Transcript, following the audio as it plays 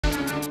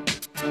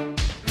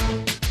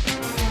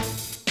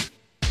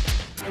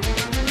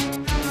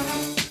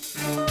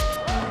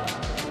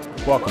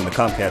Welcome to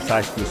Comcast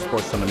High School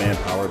Sports on Demand,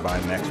 powered by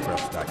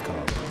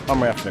MaxPreps.com.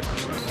 I'm Ralph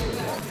Nickerson.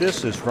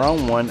 This is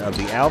round one of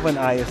the Alvin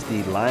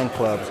ISD Lion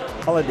Club's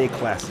Holiday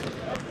Classic.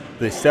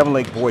 The Seven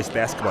Lake boys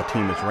basketball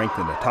team is ranked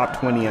in the top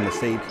 20 in the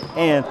state,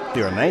 and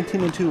they are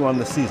 19-2 on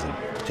the season.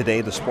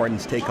 Today, the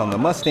Spartans take on the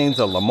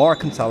Mustangs of Lamar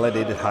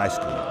Consolidated High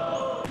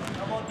School.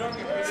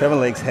 Seven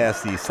Lakes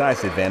has the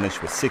size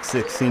advantage with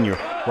 6'6" senior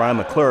Ryan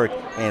McClurg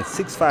and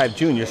 6'5"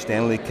 junior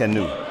Stanley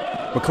Canu.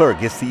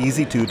 McClurg gets the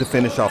easy two to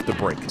finish off the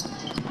break.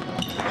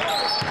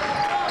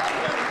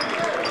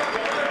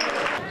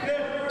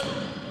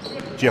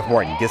 Jeff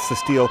Martin gets the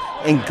steal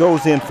and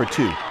goes in for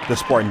two. The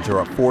Spartans are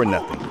up 4-0.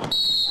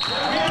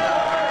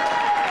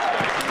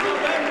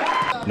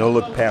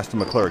 No-look pass to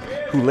McClurg,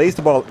 who lays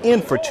the ball in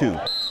for two.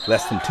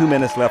 Less than 2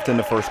 minutes left in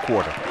the first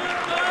quarter.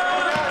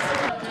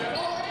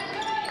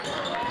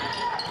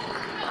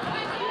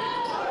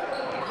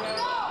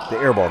 The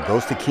air ball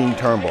goes to King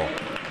Turnbull.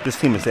 This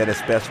team is at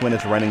its best when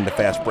it's running the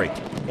fast break,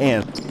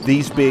 and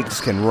these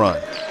bigs can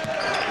run.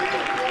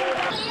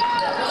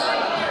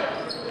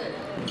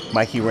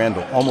 Mikey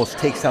Randall almost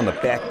takes down the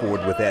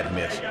backboard with that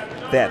miss.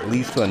 That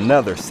leads to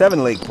another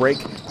Seven Lake break,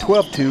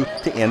 12-2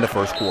 to end the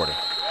first quarter.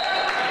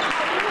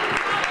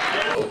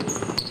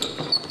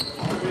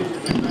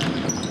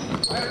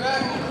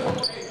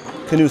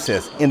 Canu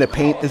says, in the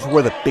paint is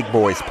where the big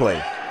boys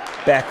play.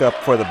 Back up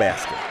for the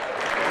basket.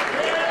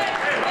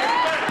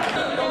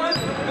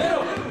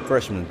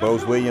 Freshman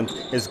Bose Williams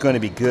is going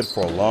to be good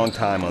for a long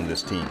time on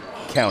this team.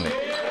 Count it.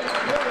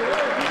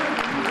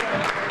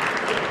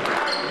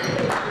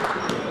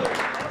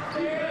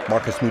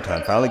 Marcus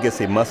Mouton finally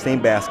gets a Mustang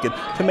basket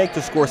to make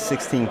the score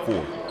 16-4.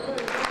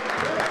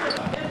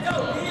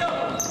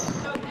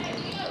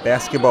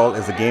 Basketball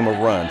is a game of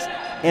runs,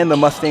 and the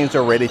Mustangs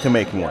are ready to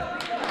make one.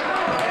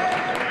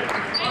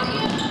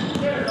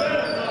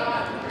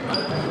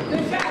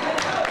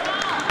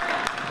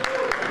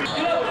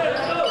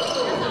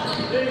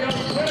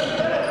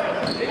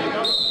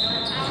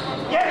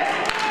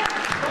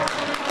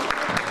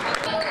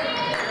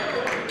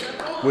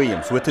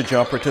 Williams with the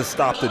jumper to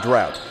stop the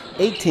drought.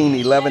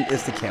 18-11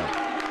 is the count.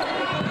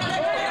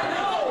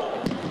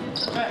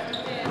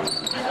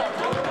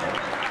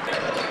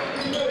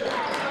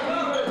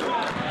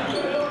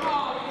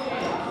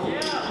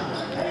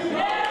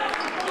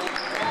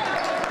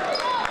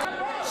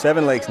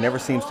 Seven Lakes never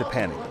seems to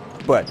panic,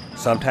 but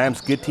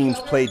sometimes good teams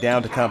play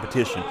down to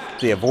competition.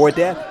 They avoid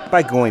that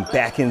by going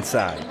back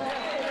inside.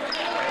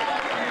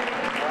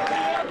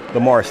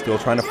 Lamar is still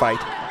trying to fight,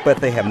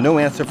 but they have no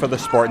answer for the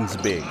Spartans'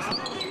 bigs.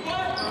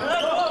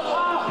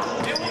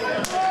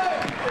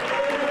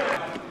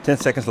 10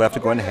 seconds left to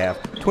go into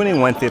half,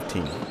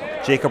 21-15.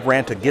 Jacob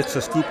Ranta gets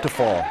the scoop to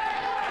fall.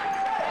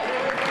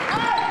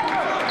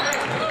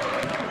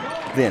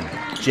 Then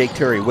Jake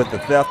Terry with the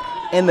theft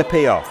and the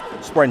payoff.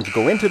 Spartans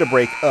go into the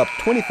break up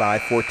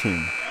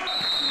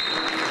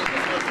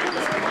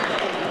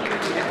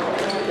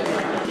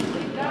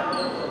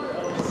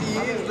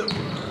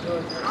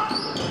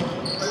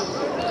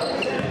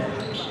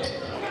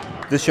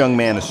This young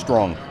man is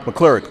strong.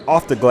 McClurg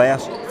off the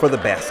glass for the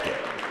basket.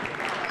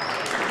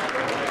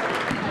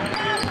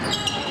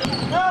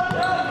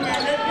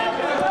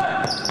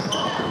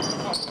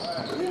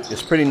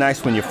 It's pretty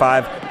nice when your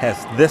five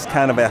has this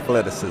kind of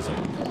athleticism.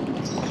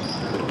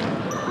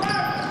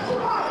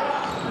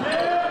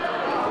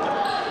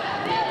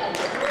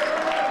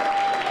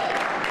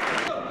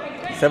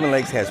 Seven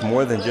Lakes has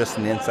more than just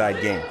an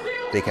inside game.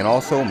 They can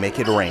also make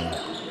it rain.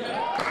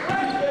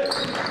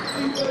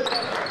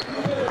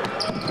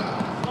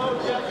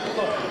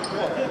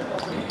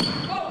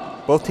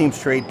 Both teams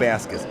trade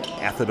baskets.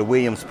 After the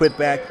Williams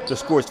putback, the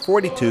score is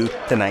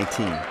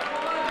 42-19.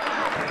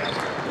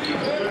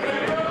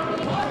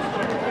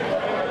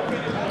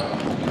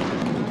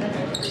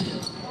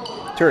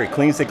 Terry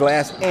cleans the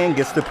glass and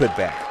gets the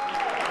putback.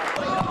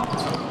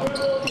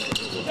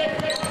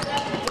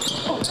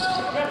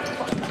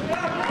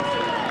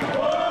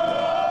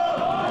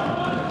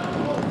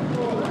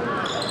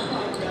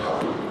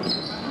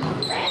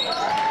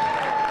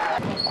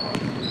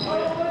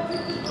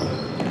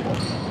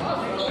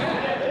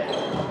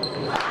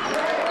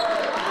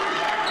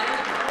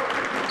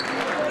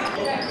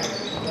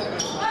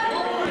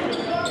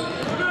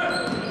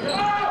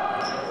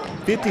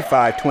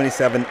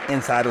 (55-27)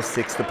 inside of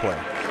 6 to play.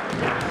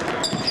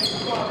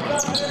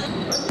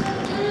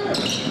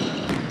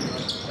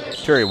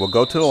 Terry will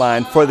go to the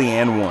line for the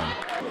and one.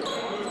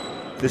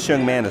 This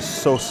young man is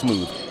so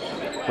smooth.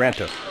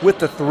 Ranta with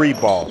the three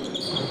ball.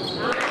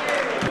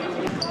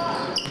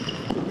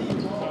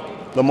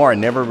 Lamar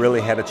never really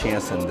had a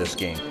chance in this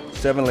game.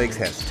 Seven Lakes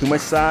has too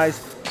much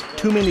size,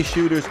 too many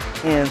shooters,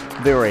 and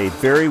they're a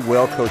very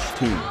well-coached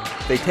team.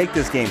 They take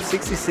this game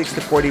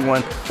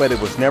 66-41, but it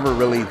was never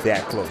really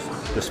that close.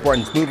 The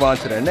Spartans move on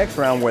to their next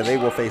round, where they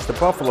will face the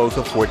Buffaloes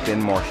of Fort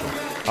Bend Marshall.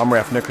 I'm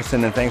Ralph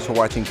Nickerson, and thanks for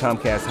watching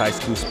Comcast High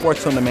School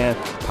Sports on Demand,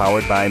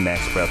 powered by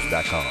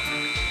MaxPreps.com.